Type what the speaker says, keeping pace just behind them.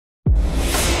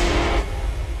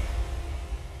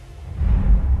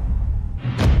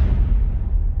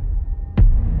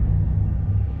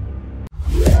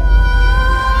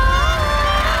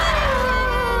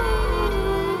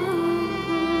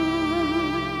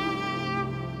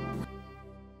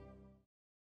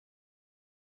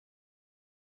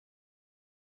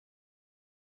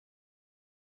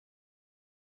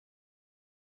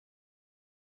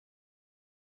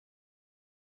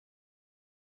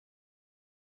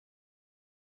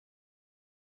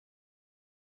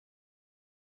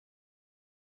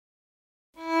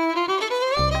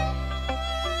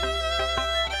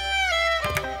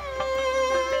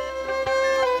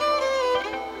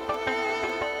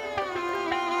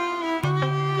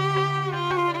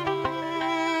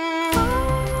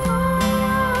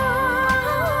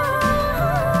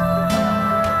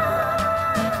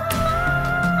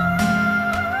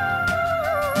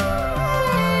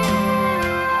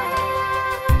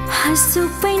आँसु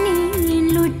पनि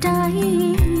लुटाए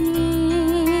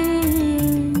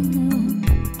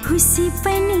खुसी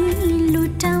पनि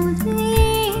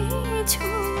लुटाउँदैछु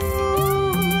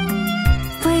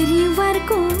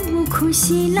परिवारको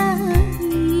खुसीलाई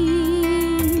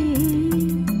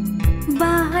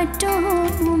बाटो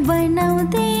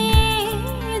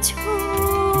बनाउँदैछु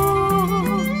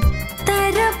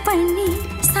तर पनि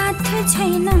साथ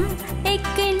छैन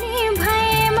एक्लै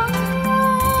भएमा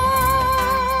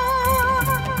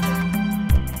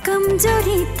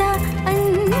कमजोरी त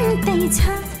अन्तै छ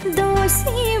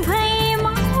दोषी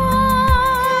भएमा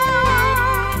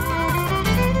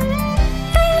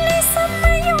कहिलेसम्म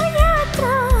यो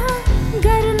यात्रा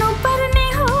गर्नु पर्ने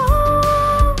हो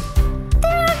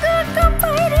त्यागको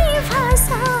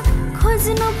परिभाषा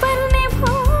खोज्नु पर्ने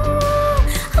भो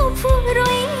आफू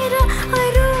रोएर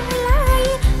अरूलाई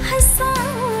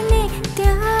हँसाउने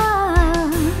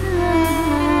त्याग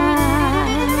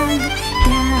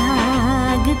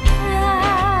त्याग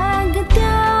त्याग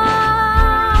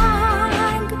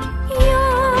त्याग यो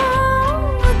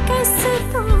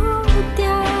कस्तो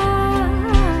त्याग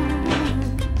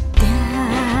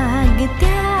त्याग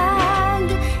त्याग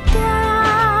त्याग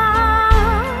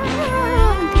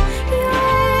यो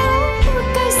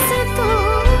कस्तो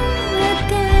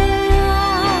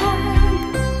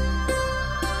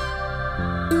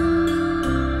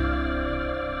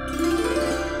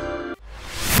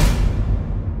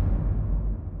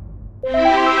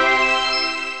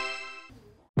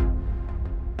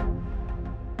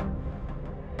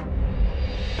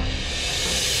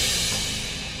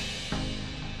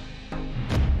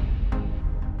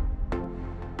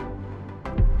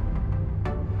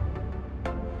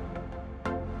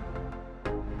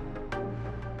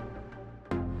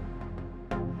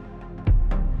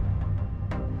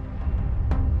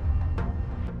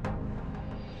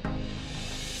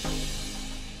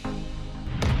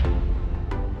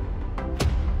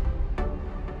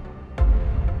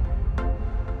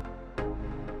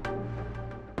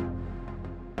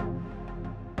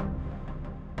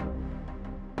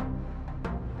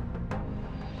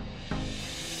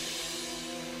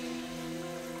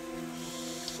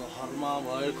सहरमा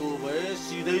भएको भए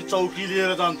सिधै चौकी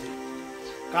लिएर जान्थे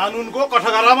कानुनको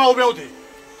कठघरामा उभ्याउँथे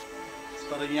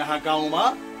तर यहाँ गाउँमा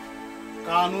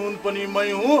कानुन पनि मै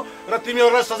हुँ र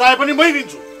तिमीहरूलाई सजाय पनि मै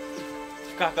दिन्छु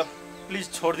काका प्लिज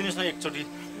छोडिदिनुस् न एकचोटि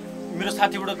मेरो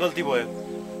साथीबाट गल्ती भयो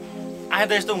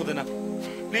आउँदा यस्तो हुँदैन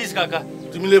प्लिज काका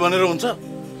तिमीले भनेर हुन्छ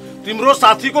तिम्रो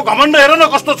साथीको घमण्ड हेर न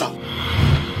कस्तो छ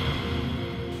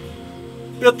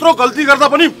यत्रो गल्ती गर्दा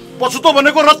पनि पछुतो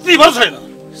भनेको रत्ती भर छैन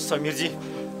समीरजी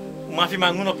माफी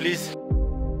माग्नु न प्लिज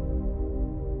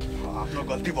आफ्नो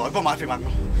गल्ती भयो पो माफी माग्नु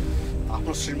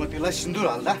आफ्नो श्रीमतीलाई सिन्दुर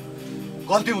हाल्दा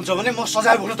गल्ती हुन्छ भने म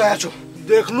सजाय भोग्न तयार छु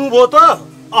देख्नु भो त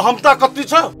अहमता कति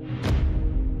छ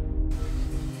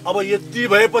अब यति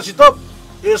भएपछि त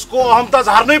यसको अहमता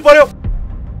झार्नै पर्यो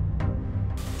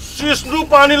सिस्नु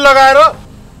पानी लगाएर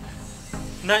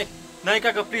नाइ नाइ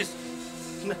काका प्लिज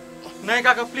नाइ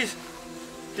काका प्लिज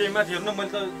त्यही माथि हेर्नु मैले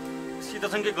त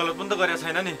सीतासँगै गलत पनि त गरेको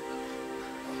छैन नि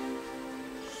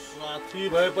साथी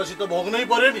भएपछि त भोग्नै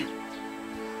पर्यो नि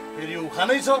फेरि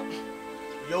उखानै छ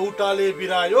एउटाले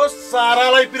बिरायो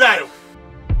सारालाई पिरायो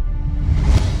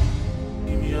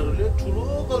तिमीहरूले ठुलो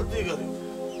गल्ती गर्यो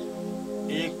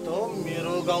एक त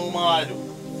मेरो गाउँमा आयो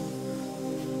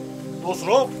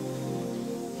दोस्रो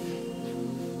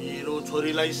मेरो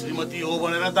छोरीलाई श्रीमती हो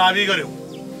भनेर दाबी गर्यो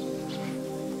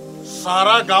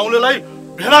सारा गाउँलेलाई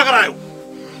भेला गरायो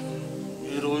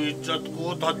मेरो इज्जतको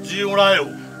धज्जी उडायो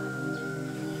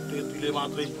त्यतिले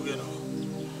मात्रै पुगेन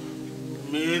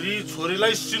मेरी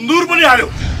छोरीलाई सिन्दुर पनि हाल्यो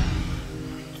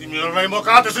तिमीहरूलाई म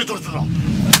कहाँ त्यसै छोड्छु र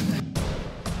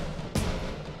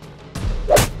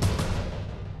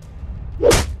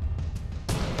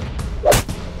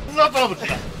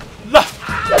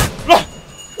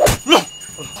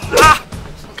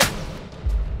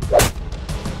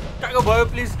काका भयो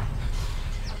प्लिज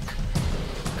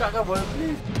काका भयो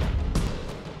प्लिज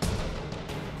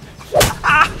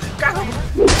काका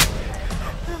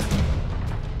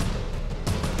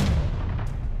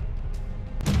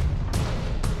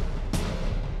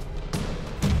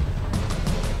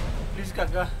प्लिज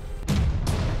काका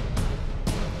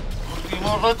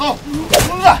तिमीहरूलाई त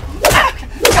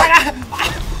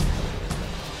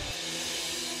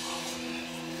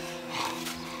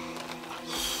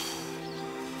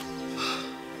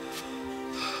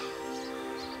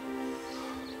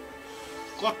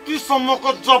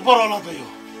कतिसम्मको जब्बर होला त यो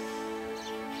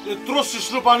यत्रो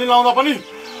सिस्नु पानी लाउँदा पनि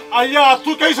आइया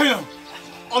हातु केही छैन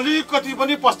अलिकति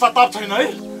पनि पश्चाताप छैन है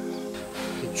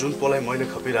जुन पोलाई मैले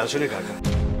खपिरहेको छु नि काका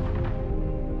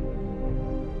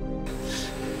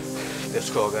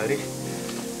त्यसको अगाडि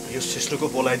यो सिस्नुको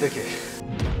पोलाइ त के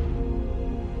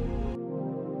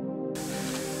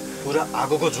पुरा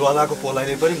आगोको ज्वालाको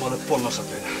पोलाइले पनि मलाई पोल्न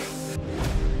सक्दैन।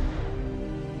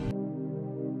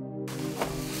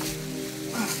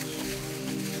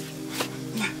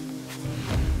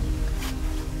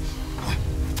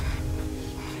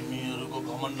 तिमीहरूको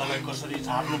घमण्डलाई कसरी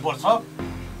झार्नुपर्छ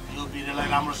यो वीरलाई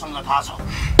राम्रोसँग थाहा छ।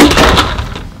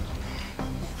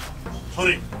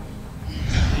 छोरी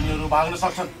यिनीहरू भाग्न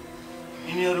सक्छन्,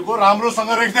 यिनीहरूको राम्रोसँग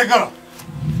रेखदेख गर।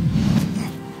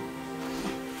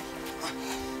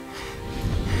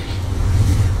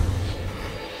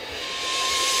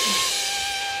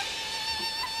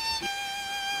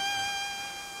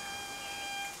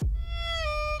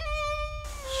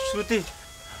 श्रुति,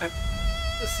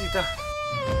 सीता,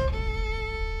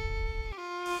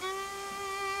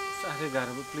 साह्रै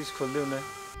गाह्रो भयो, प्लिज खोलिदेऊ न।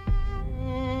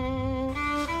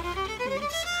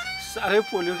 साह्रै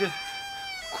पोल्यो के,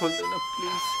 खोलिदेऊ न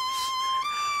प्लिज,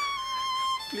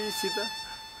 प्लिज सीता,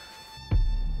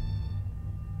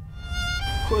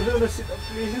 खोलिदेऊ न सीता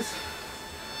प्लिज।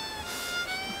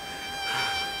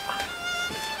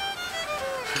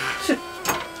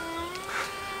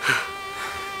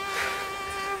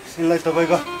 यसलाई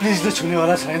तपाईँको प्लिजले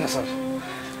छुनेवाला छैन सर।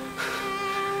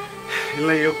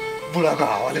 यसलाई यो बुढाको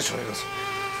हावाले छोडेको छ।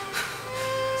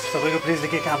 तपाईँको प्लिजले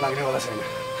केही काम लाग्नेवाला छैन।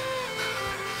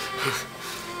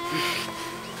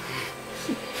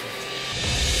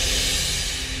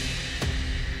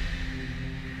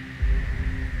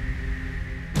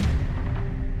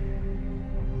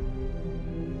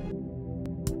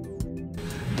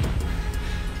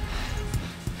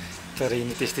 तर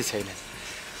यिनी त्यस्तै छैन।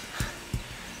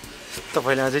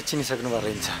 तपाईँले अझै चिनिसक्नु भएको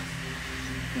रहेछ।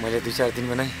 मैले 2-4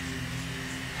 दिनमा नै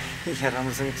यहाँ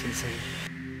राम्रोसँग चिनिसकेँ।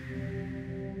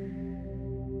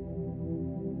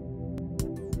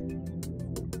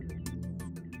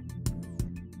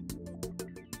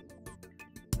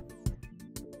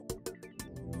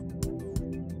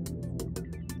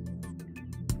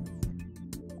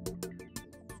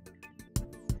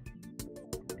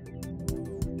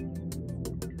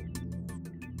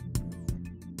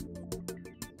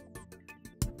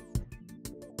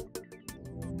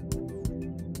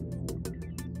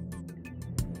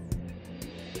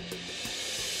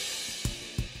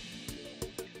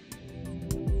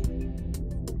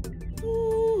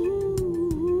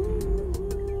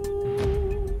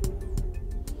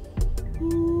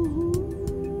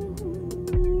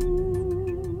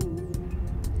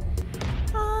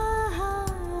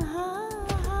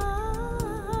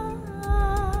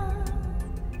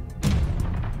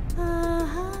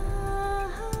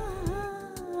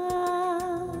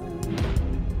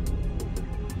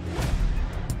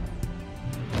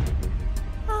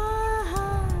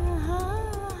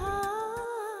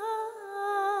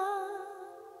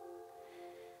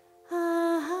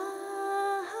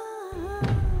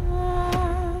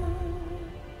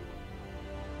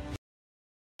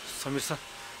 समीर सर,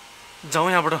 जाउँ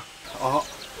यहाँबाट।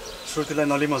 श्रुतिलाई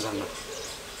नलिम जान्न।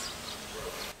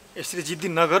 यसरी जिद्दी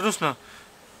नगर्नुहोस् न,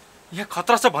 यहाँ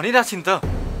खतरा छ भनिरहेको नि त।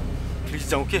 प्लिज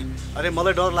जाउँ के? अरे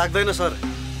मलाई डर लाग्दैन सर।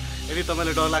 यदि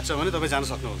तपाईँलाई डर लाग्छ भने तपाईँ जान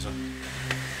सक्नुहुन्छ।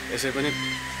 यसै पनि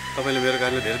तपाईँले मेरो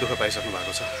कारणले धेरै दुःख पाइसक्नु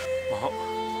भएको छ।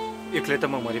 एक्लै त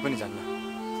म मरि पनि जान्न,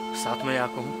 साथमै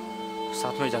आएको हुँ,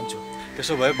 साथमै जान्छु।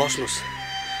 त्यसो भए बस्नुहोस्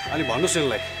अनि भन्नुहोस्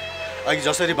यसलाई अघि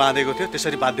जसरी बाँधेको थियो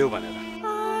त्यसरी बाँध्यो भनेर।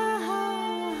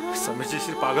 समीरजी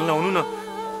यसरी पागल नहुनु न,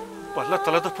 पहिला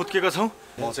तल त फुत्केका छौँ।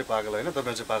 म चाहिँ पागल होइन,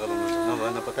 तपाईँ चाहिँ पागल हुनुहुन्छ। नभए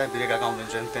नपता बिरेका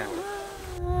आउँदैछ नि त्यहाँबाट।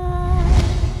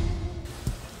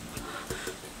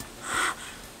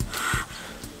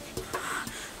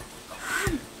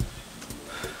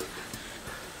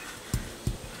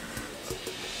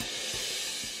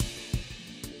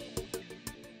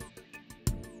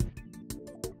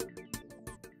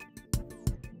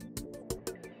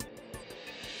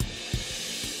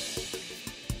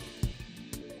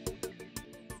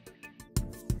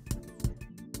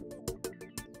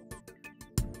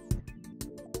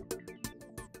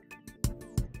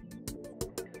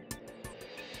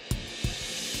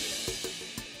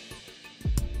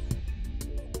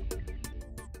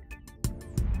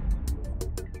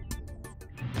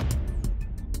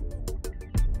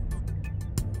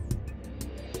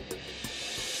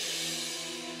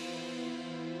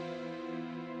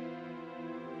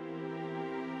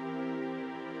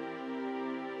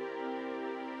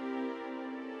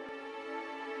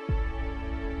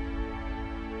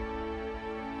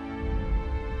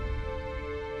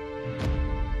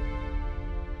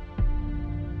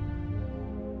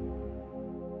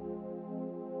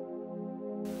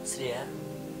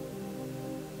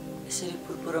 यसरी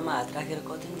पुरपुरोमा हात राखेर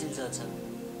कतिन्जेल चल्छ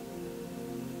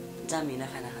जा मिना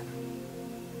खाना खान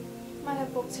मलाई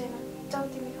भोक छैन जाऊ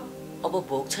तिमी खाऊ अब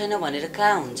भोक छैन भनेर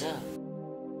कहाँ हुन्छ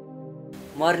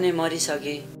मर्ने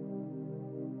मरिसके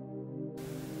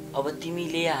अब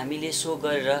तिमीले हामीले सो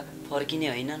गरेर फर्किने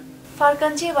हैनन्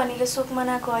फर्कन्छे भनेर शोक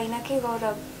मनाएको होइन के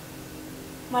गौरव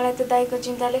मलाई त दाइको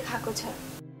चिन्ताले खाएको छ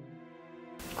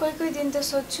कोही दिन त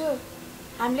सोध्छु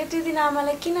हामीले त्यो दिन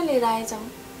आमालाई किन लिएर आएछौँ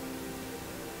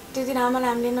त्यो दिन आमालाई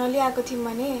हामीले नलिआएको थियौँ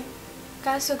भने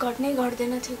कासो घट्नै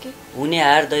घट्दैन थियो कि हुने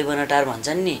हार दैव नटार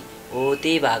भन्छन् नि हो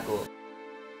त्यही भएको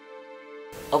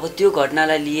अब त्यो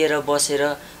घटनालाई लिएर बसेर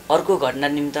अर्को घटना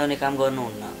निम्ताउने काम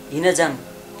गर्नुहुन्न हिन जाम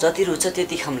जति रुच्छ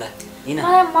त्यति खाम्ला हिन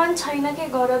मलाई मन छैन के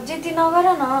गौरव जेति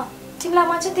नगर न तिमीलाई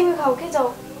मन छ तिमी खाऊ के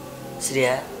जाऊ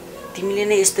श्रेया तिमीले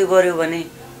नै यस्तो गर्यौ भने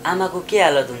आमाको के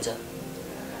हालत हुन्छ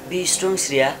बी स्ट्रङ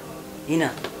श्रेया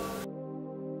हिन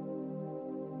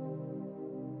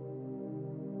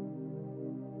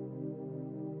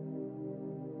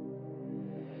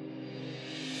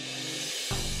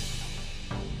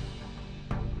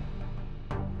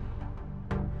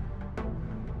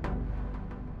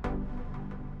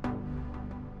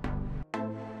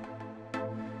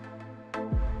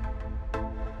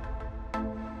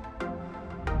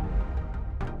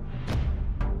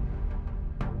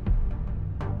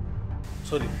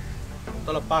छोरी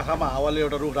तल पाखामा हावाले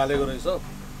एउटा रुख ढालेको रहेछ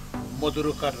म त्यो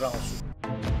रुख काटेर आउँछु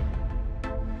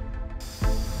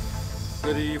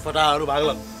फेरि फटाहरू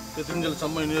भाग्लान्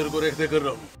त्यतिन्जेलसम्म यिनीहरूको रेखदेख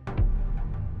गरिरहनु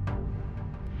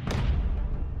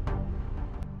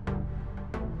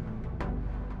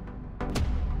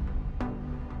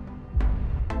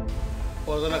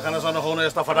पर्दैन खानासाना खुवाउन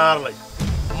यस्ता फटाहरूलाई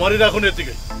मरिराखुन्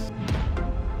यत्तिकै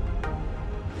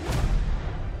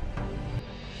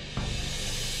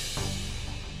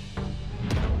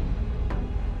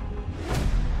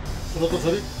सुन त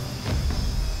छोरी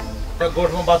त्यहाँ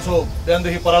गोठमा बाछो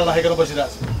बिहानदेखि पराल राखेर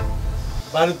बसिरहेको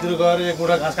छ बारीतिर गएर एक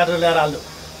मुठा घाँस काटेर ल्याएर हाल्यो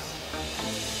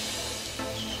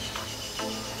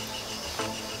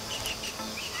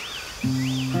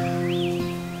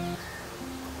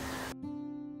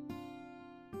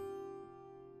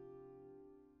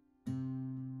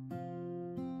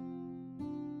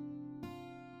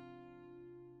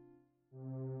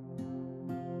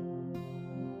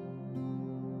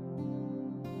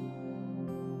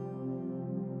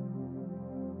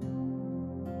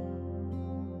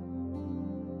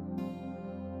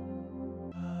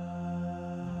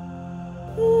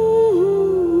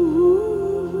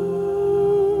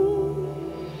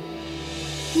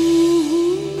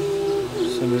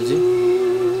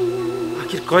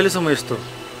कहिलेसम्म यस्तो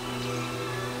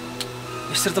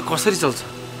यसरी त कसरी चल्छ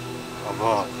अब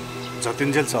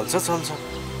जतिन्जेल चल्छ चल्छ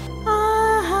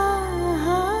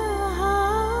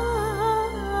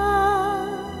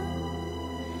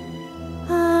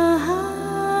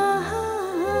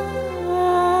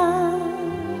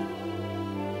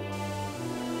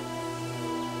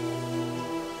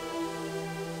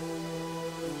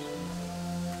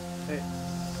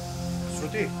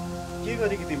श्रुति के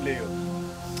गरेकी तिमीले यो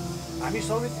हामी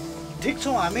सबै ठिक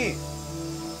छौँ हामी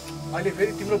अहिले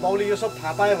फेरि तिम्रो बाउले यो सब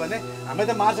थाहा पायो भने हामीलाई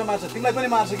त मार्छ तिमीलाई पनि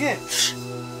मार्छ के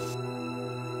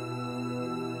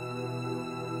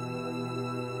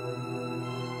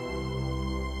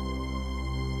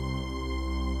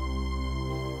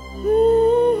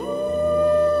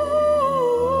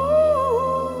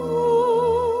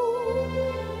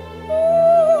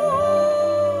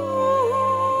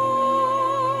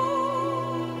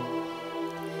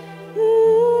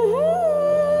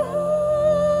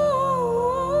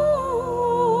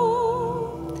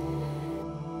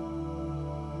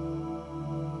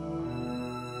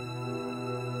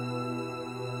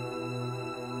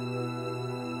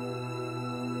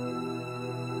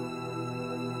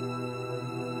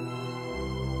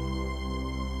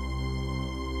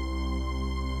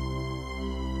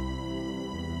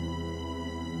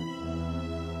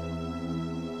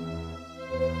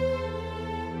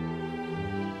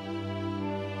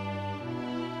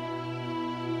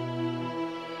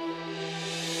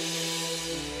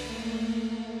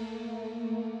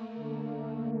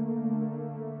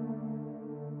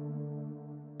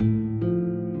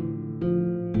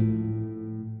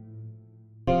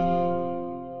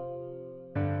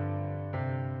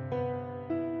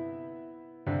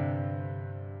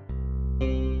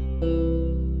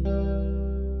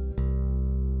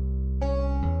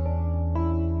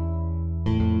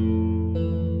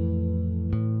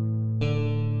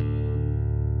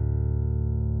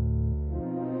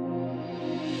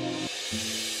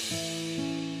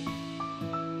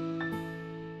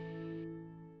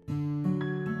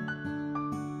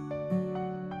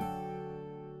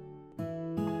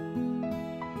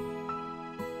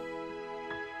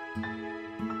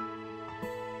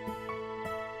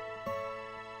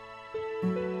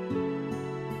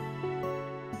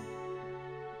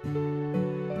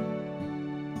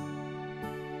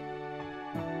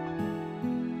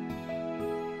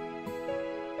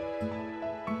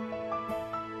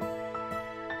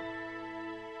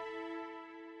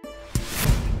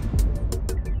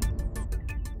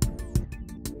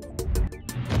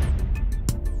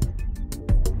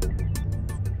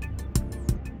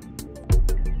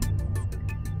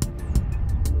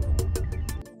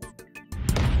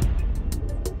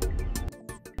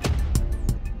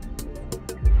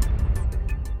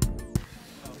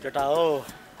केटा हो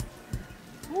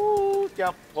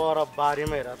त्यहाँ पर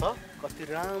बारीमा हेर त कति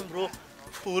राम्रो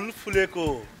फुल फुलेको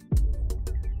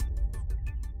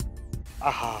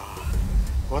आहा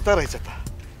हो त रहेछ त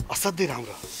असाध्यै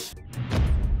राम्रो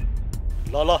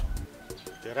ल ल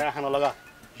धेरै आँखा नलगा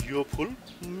यो फुल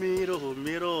मेरो हो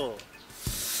मेरो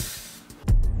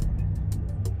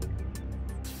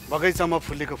बगैँचामा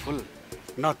फुलेको फुल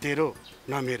न तेरो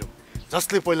न मेरो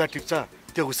जसले पहिला टिप्छ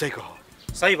त्यो उसैको हो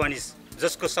सही भनिस्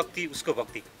जसको शक्ति उसको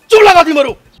भक्ति चुप लगा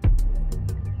तिमीहरू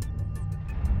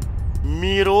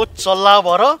मेरो चल्ला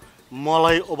भएर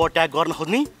मलाई ओभरट्याक गर्न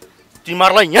खोज्ने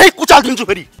तिमीहरूलाई यहीँ कुचालिदिन्छु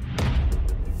फेरि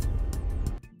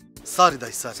सरी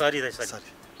दाइ सरी सरी दाइ सरी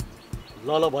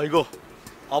ल ल भइगयो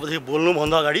अबदेखि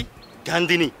बोल्नुभन्दा अगाडि ध्यान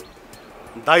दिने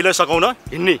दाइलाई सघाउन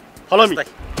हिँड्ने फलो मी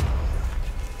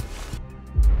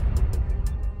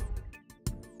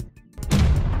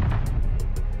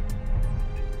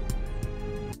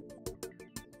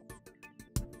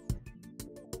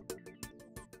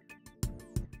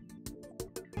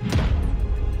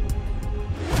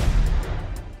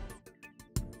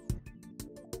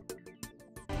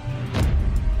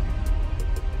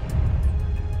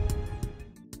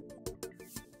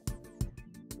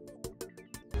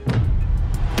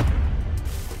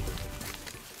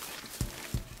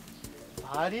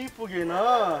भारी पुगेन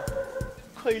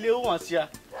खैले हौ हँसिया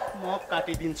म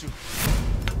काटिदिन्छु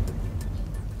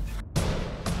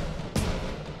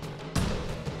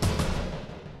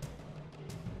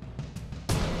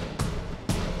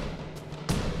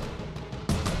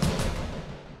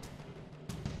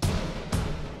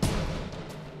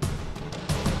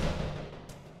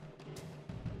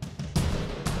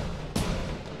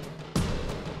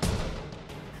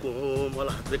कोमल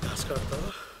हातले घाँस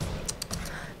काट्दा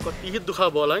कति दुःख भयो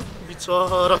होला है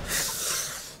बिचरा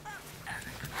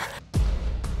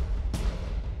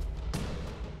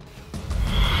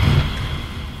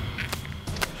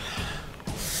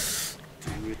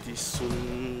तिमी यति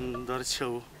सुन्दर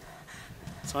छेउ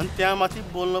झन् त्यहाँ माथि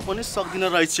बोल्न पनि सक्दिन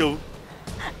रहेछौ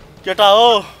केटा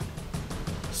हो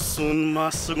सुनमा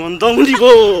सुगन्ध हुने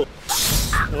भो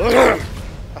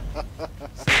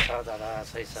दादा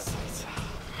सही छ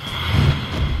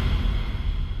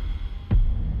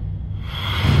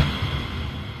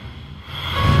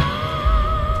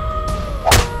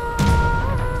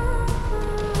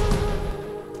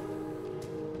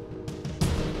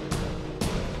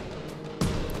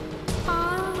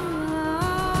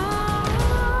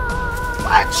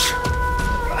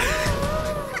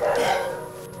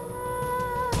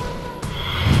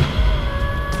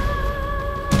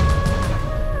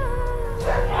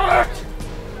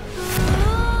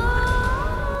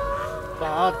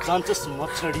जान्छस्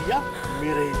मच्छडिया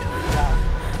मेरै ढुङ्गा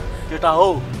केटा हो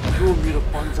यो मेरो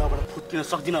पन्जाबाट फुत्किन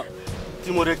सक्दिन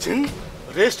तिम्रो एकछिन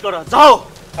रेस्ट गर जाऊ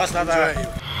हस् दादा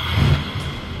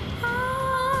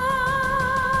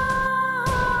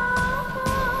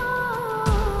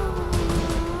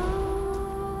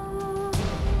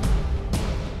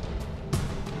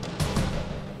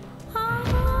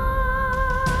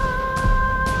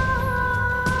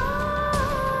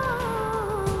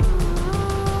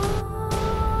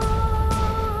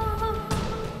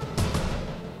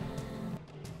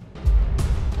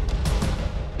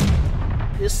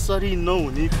यसरी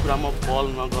नहुने कुरामा बल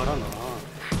नगर न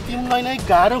तिमीलाई नै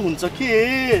गाह्रो हुन्छ के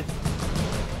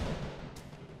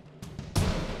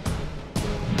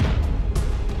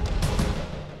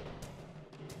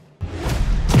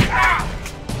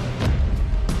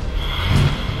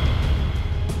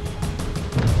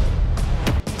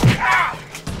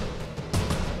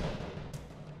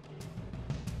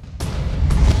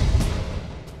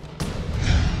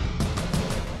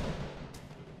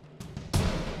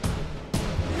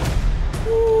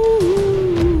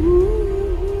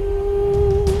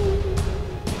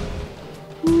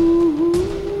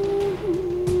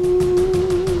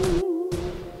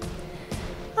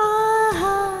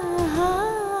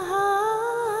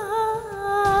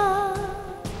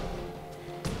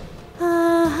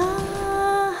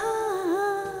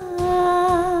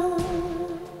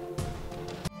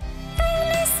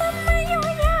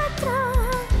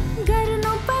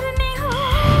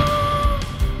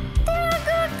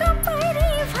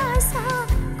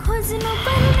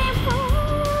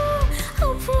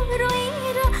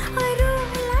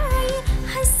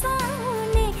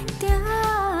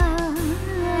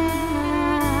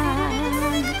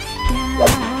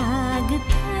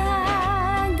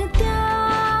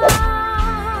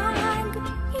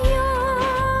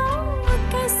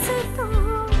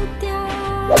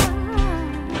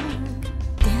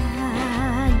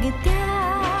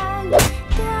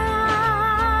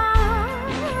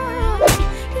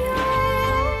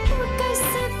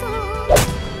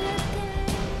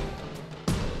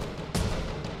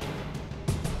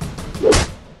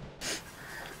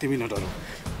तिमी नडराउ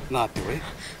नआत्तिऊ है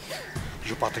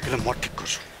यो पातकीलाई म ठिक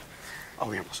गर्छु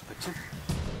अब यहाँ बस देख्छौ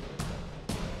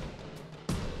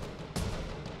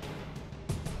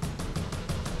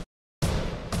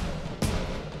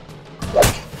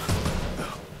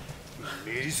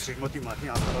मेरी श्रीमती माथि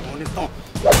आँखा लगाउने त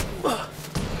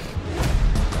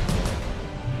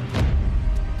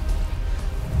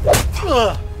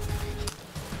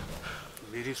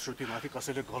मेरी श्रुतिमाथि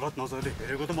कसैले गलत नजरले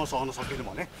हेरेको त म सहन सक्दिनँ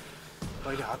भने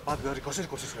तैँले हातपात गरी कसरी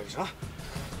कोसिस गरिस्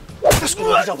त्यसको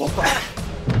लागि चाहिँ भोग्छ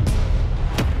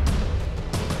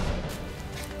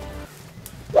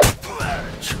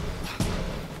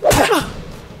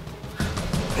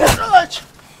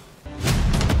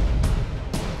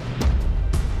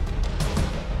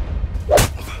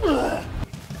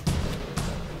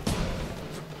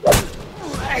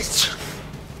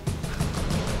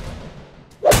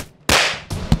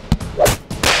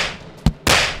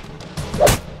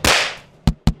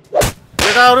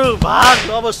केटाहरू भाग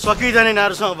अब सकिजाने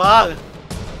नारुसँग भाग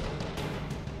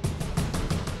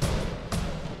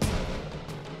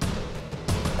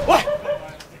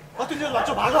कति देर लाग्छ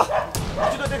भाग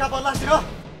छिटो देखा पर्ला छिटो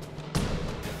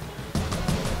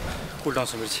कुल डाउन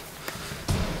समीरजी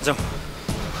जाऊ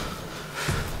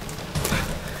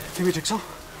तिमी ठिक छौ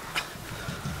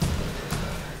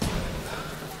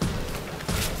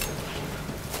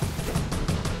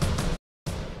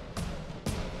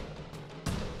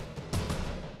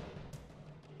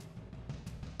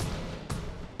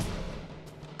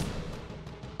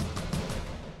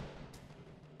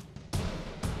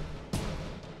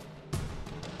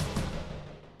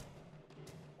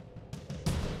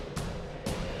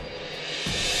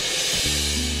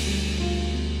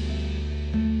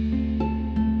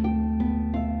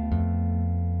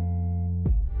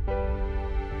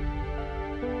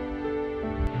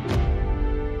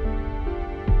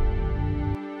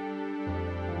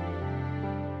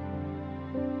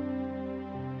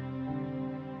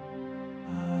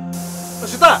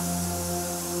सीता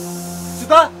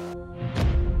सीता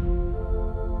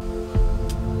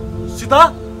सीता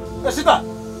ए सीता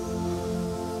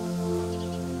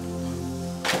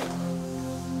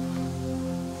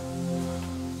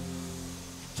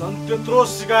झन् त्यत्रो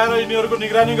सिकाएर यिनीहरूको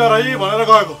निगरानी गर है भनेर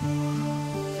गएको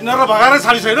यिनीहरूलाई भगाएरै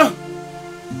छाडी छैन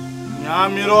यहाँ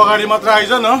मेरो अगाडि मात्र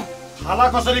आइज न थाला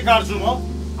कसरी काट्छु म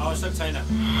आवश्यक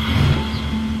छैन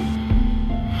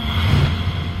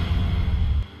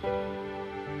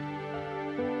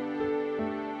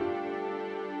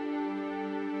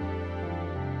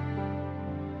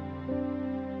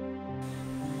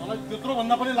त्यत्रो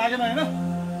भन्दा पनि लागेन हैन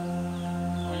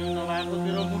नलागेको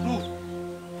तेरो मुटु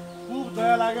खुब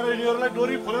दया लागेर यिनीहरूलाई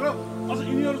डोरी खोलेर अझ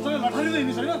यिनीहरूसँग लठालिँदै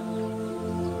हिँड्ने छैन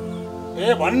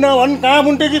ए भन्न भन् कहाँ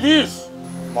मुन्टेकी थिइस्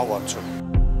म भन्छु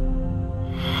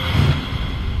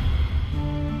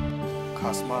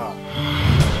खासमा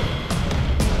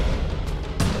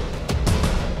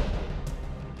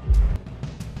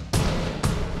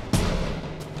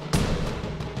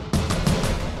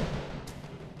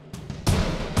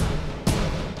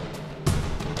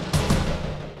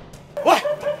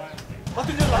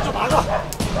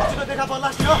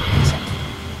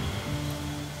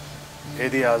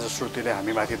यदि आज श्रुतिले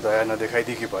हामीमाथि दया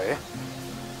नदेखाइदिएकी भए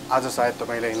आज सायद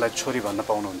तपाईँले यिनलाई छोरी भन्न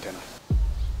पाउनुहुन्थेन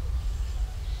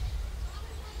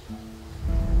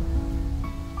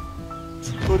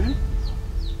छोरी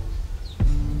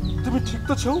तिमी ठिक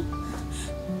त छौ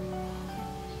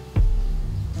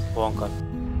हो अङ्कल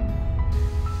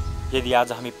यदि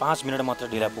आज हामी 5 मिनट मात्र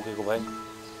ढिला पुगेको भए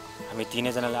हामी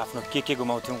तीनैजनाले आफ्नो के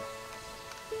गुमाउँथ्यौँ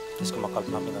त्यसको म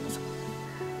कल्पना पनि गर्न सक्छु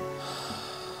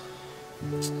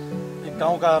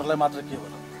गाउँकाहरूलाई मात्र के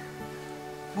होला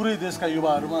पुरै देशका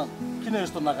युवाहरूमा किन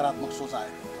यस्तो नकारात्मक सोच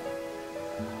आयो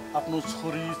आफ्नो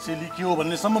छोरी चेली के हो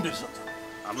भन्नेसम्म बिर्सन्छ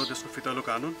हाम्रो देशको फितलो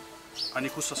कानुन अनि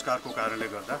कुसंस्कारको कारणले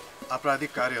गर्दा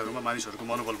आपराधिक कार्यहरूमा मानिसहरूको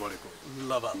मनोबल बढेको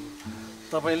ल बाबु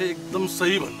तपाईँले एकदम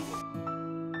सही भन्नुभयो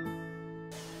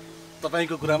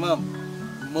तपाईँको कुरामा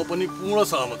म पनि पूर्ण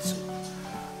सहमत छु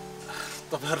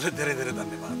तपाईँहरूले धेरै धेरै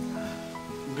धन्यवाद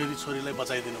मेरी छोरीलाई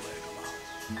बचाइदिनु भएकोमा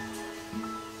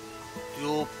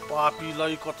यो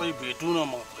पापीलाई कतै भेटु न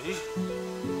म है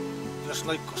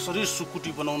त्यसलाई कसरी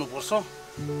सुकुटी बनाउनु पर्छ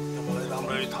त्यो मलाई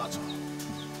राम्ररी थाहा छ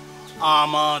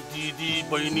आमा दिदी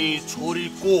बहिनी छोरी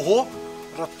को हो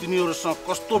र तिनीहरूसँग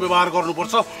कस्तो व्यवहार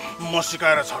गर्नुपर्छ म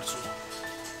सिकाएर छाड्छु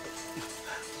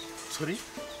छोरी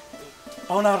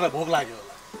पाहुनाहरूलाई भोक लाग्यो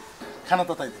होला खाना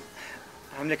तताइदिनु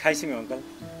हामीले खाइसक्यौँ अङ्कल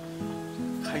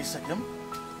खाइसक्यौँ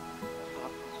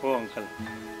हो अङ्कल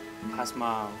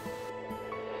खासमा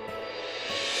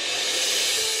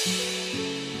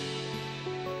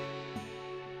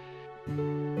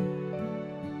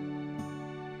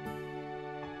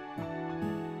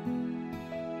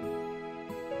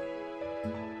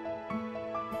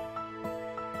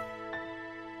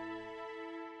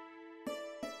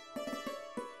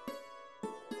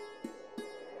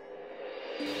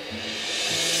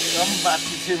एकदम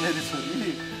बाठी छ मेरो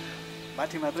छोरी।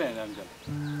 बाठी मात्रै हैन अङ्कल,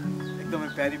 एकदमै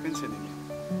प्यारी पनि छ नि।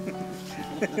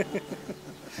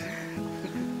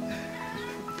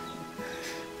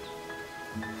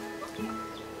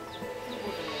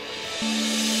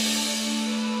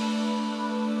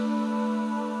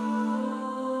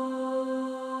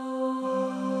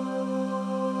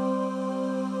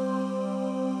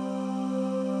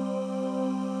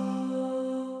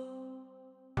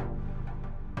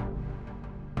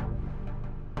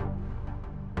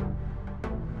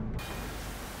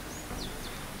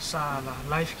 साला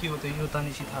लाइफ के हो त यो त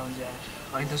निसी थाहा हुन्छ यार,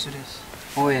 होइन त सुरेश?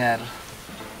 हो यार।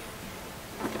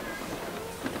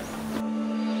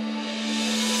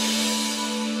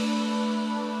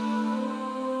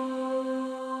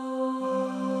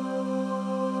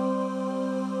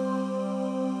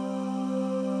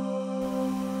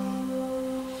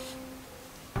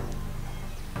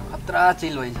 खतरा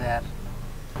चिल भइन्छ यार।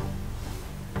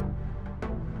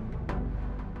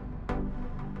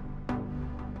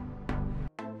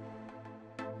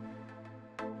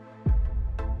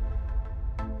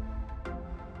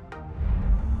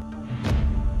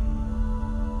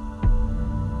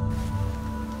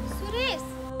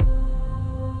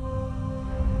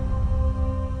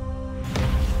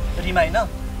 रिमा हैन?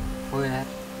 हो यार।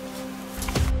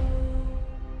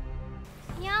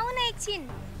 यहाँ आउन एकछिन।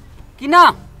 किन?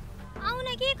 आउन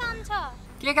के काम छ?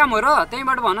 के काम हो र?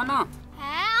 त्यहीबाट भन न।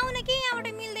 हे आउन के यहाँबाट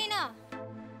मिल्दैन।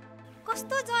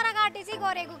 कस्तो जरा काटे चाहिँ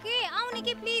गरेको के? आउन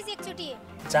के प्लिज एकचोटी।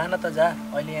 जान त जा,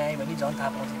 अहिले आए भने झन् थाहा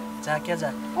पाउँछ। जा क्या जा।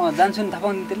 जान्छु नि, थाहा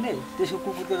पाउँदैन त्यसले। त्यसको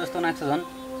कुकुरको जस्तो नाच्छ झन्।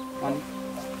 अनि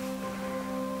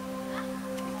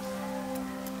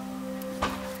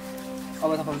अब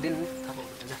थाहा पाउँदैन नि। थाहा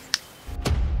पाउँदैन, जा।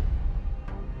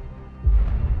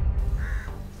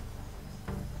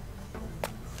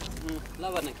 ल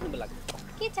भन किन बोलाको?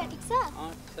 के छ ठिक छ?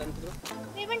 तिम्रो?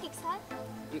 मेरो पनि ठिक छ।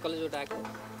 अनि कलेजबाट आएको?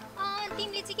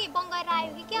 तिमीले चाहिँ के बङ्गाएर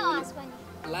आयो कि क्या आवाज पनि?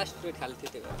 लास्ट पिरियड खाली थियो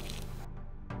त्यो भएर।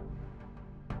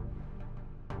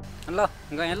 ल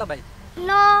गएँ ल भाइ।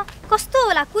 ल कस्तो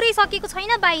होला? कुरै सकेको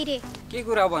छैन बाहिर। के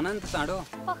कुरा भन नि त चाँडो।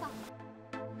 पका।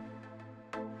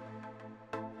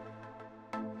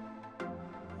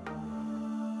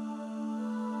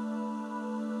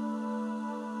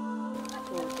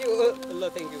 ल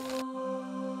थ्याङ्क यू।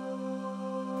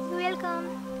 वेलकम।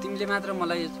 तिमीले मात्र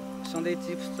मलाई सधैँ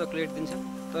चिप्स चक्लेट दिन्छ,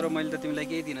 तर मैले त तिमीलाई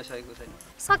केही दिन सकेको छैन।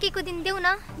 सकेको दिन देऊ न।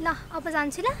 ल अब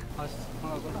जान्छु ल। हस्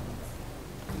ल।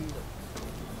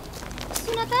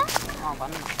 सुन त।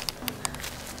 भन न।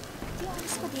 त्यो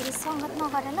उसको धेरै सङ्गत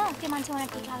नगर ल, त्यो मान्छे मलाई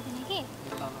ठिक लाग्दैन कि।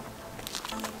 ल ल।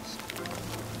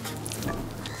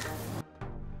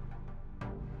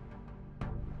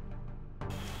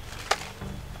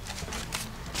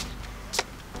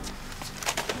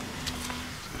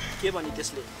 के भनि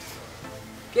त्यसले?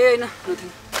 के हैन, नथिङ।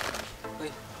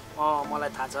 मलाई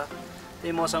थाहा छ,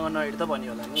 त्यही मसँग नहिँड त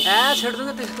भन्यो होला नि। छेड्छु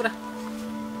त त्यस्तो कुरा।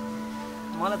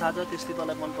 मलाई थाहा छ त्यसले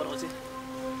तँलाई मन पराउँछ।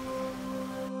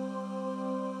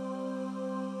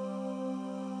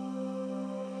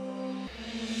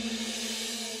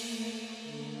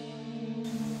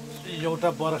 एउटा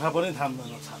बर्खा पनि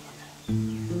थाम्दैन छालाले।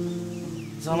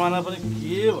 जमाना पनि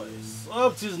के भयो, सब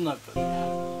चिज नक्कली।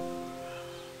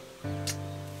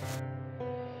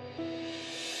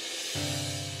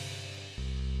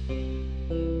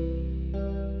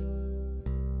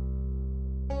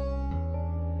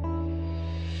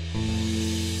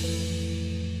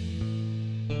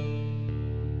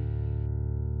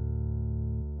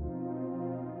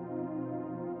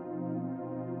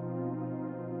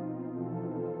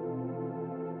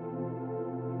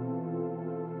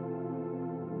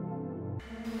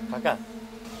 काका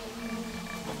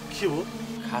के हो?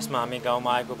 खासमा हामी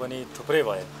गाउँमा आएको पनि थुप्रै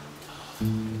भयो।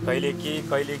 कहिले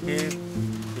के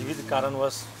विविध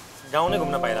कारणवश गाउँ नै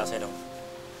घुम्न पाइरहेको छैनौँ।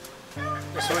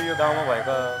 यसो यो गाउँमा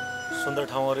भएका सुन्दर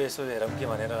ठाउँहरू यसो हेरौँ कि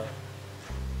भनेर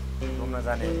घुम्न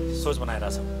जाने सोच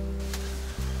बनाइरहेछौँ।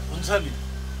 हुन्छ नि,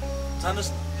 जानुहोस्,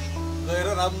 गएर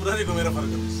राम्ररी घुमेर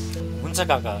फर्कनुहोस्। हुन्छ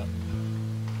काका,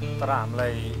 तर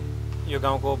हामीलाई यो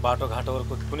गाउँको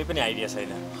बाटोघाटोहरूको कुनै पनि आइडिया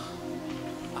छैन।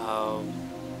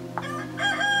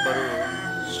 बरु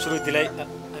श्रुतिलाई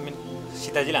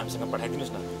सीताजीले हामीसँग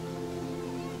पठाइदिनुहोस् न।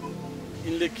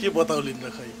 यिनले के बताउलिन् र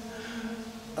खै।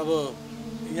 अब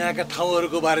यहाँका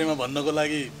ठाउँहरूको बारेमा भन्नको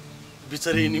लागि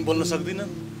बिचरी यिनी बोल्न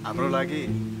सक्दिनन्। हाम्रो लागि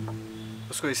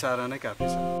उसको इसारा नै काफी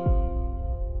छ।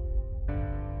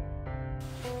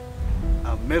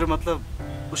 मेरो मतलब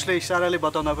उसले इसाराले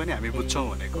बताउँदा पनि हामी बुझ्छौँ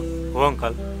भनेको हो।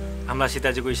 अङ्कल, हामीलाई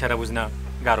सीताजीको इसारा बुझ्न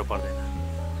गाह्रो पर्दैन।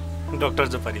 डाक्टर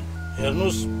जो पनि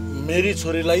हेर्नुहोस्, मेरी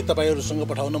छोरीलाई तपाईँहरूसँग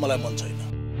पठाउन मलाई मन छैन।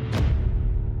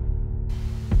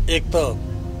 एक त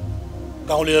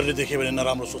गाउँलेहरूले देखे भने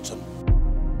नराम्रो सोच्छन्,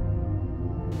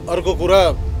 अर्को कुरा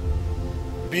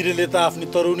वीरले त आफ्नी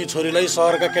तरुणी छोरीलाई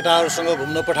सहरका केटाहरूसँग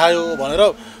घुम्न पठायो भनेर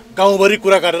गाउँभरि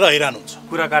कुरा काटेर हैरान हुन्छ।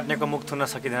 कुरा काट्नेको मुख थुन्न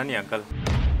सकिँदैन नि अङ्कल।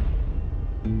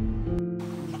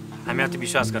 हामीमाथि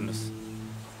विश्वास गर्नुहोस्,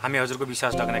 हामी हजुरको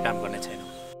विश्वास डग्ने काम गर्ने छैनौँ।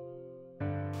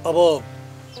 अब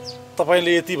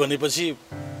तपाईँले यति भनेपछि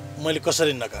मैले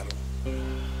कसरी नकार्नु?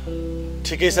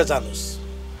 ठिकै छ, जानुहोस्,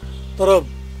 तर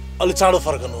अलि चाँडो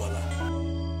फर्कनु होला।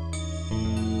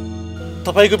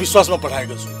 तपाईँको विश्वासमा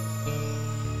पठाएको छु,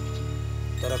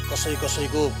 तर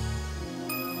कसैको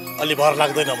अलि भर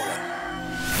लाग्दैन मलाई।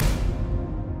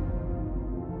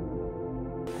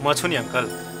 म छु नि अङ्कल,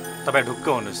 तपाईँ ढुक्क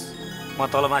हुनुहोस्, म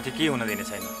तलमाथि केही हुन दिने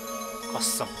छैन,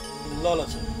 कसम। ल ल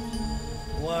छ,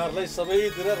 उहाँहरूलाई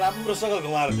सबैतिर राम्रोसँग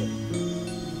घुमाएर जाउँ।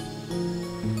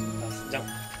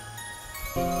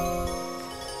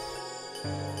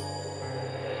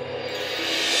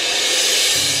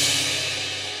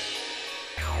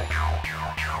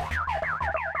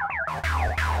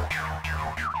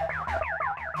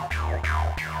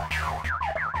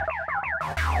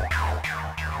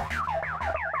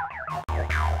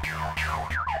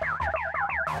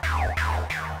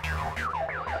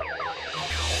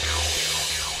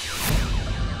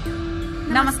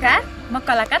 नमस्कार, म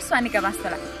कलाकार स्वानिका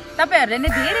बास्तोला। तपाईहरुले नै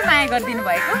धेरै माया गरिदिनु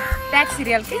भएको ट्याग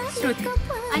सिरियलकी श्रुति।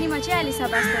 अनि म चाहिँ आलिशा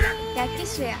बास्तोला, ट्यागकी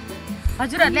श्रेया।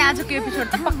 हजुरहरुले आजको एपिसोड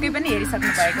त पक्कै पनि हेरिसक्नु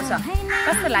भएको छ।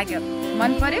 कस्तो लाग्यो?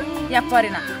 मन पर्यो या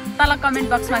परेन? तल कमेन्ट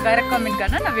बक्समा गएर कमेन्ट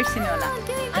गर्न नबिर्सिनु होला।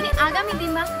 अनि आगामी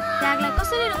दिनमा ट्यागलाई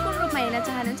कसरी कुन रूपमा हेर्न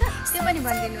चाहनुहुन्छ त्यो पनि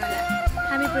भनिदिनु होला,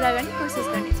 हामी पुरा गर्ने कोसिस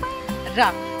गर्नेछौँ। र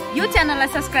यो च्यानललाई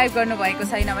सब्स्क्राइब गर्नु भएको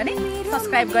छैन भने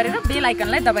सब्स्क्राइब गरेर बेल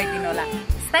आइकनलाई दबाइदिनु होला।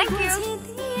 Thank you.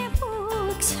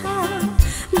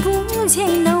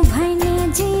 बुझेनौ भने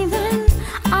जीवन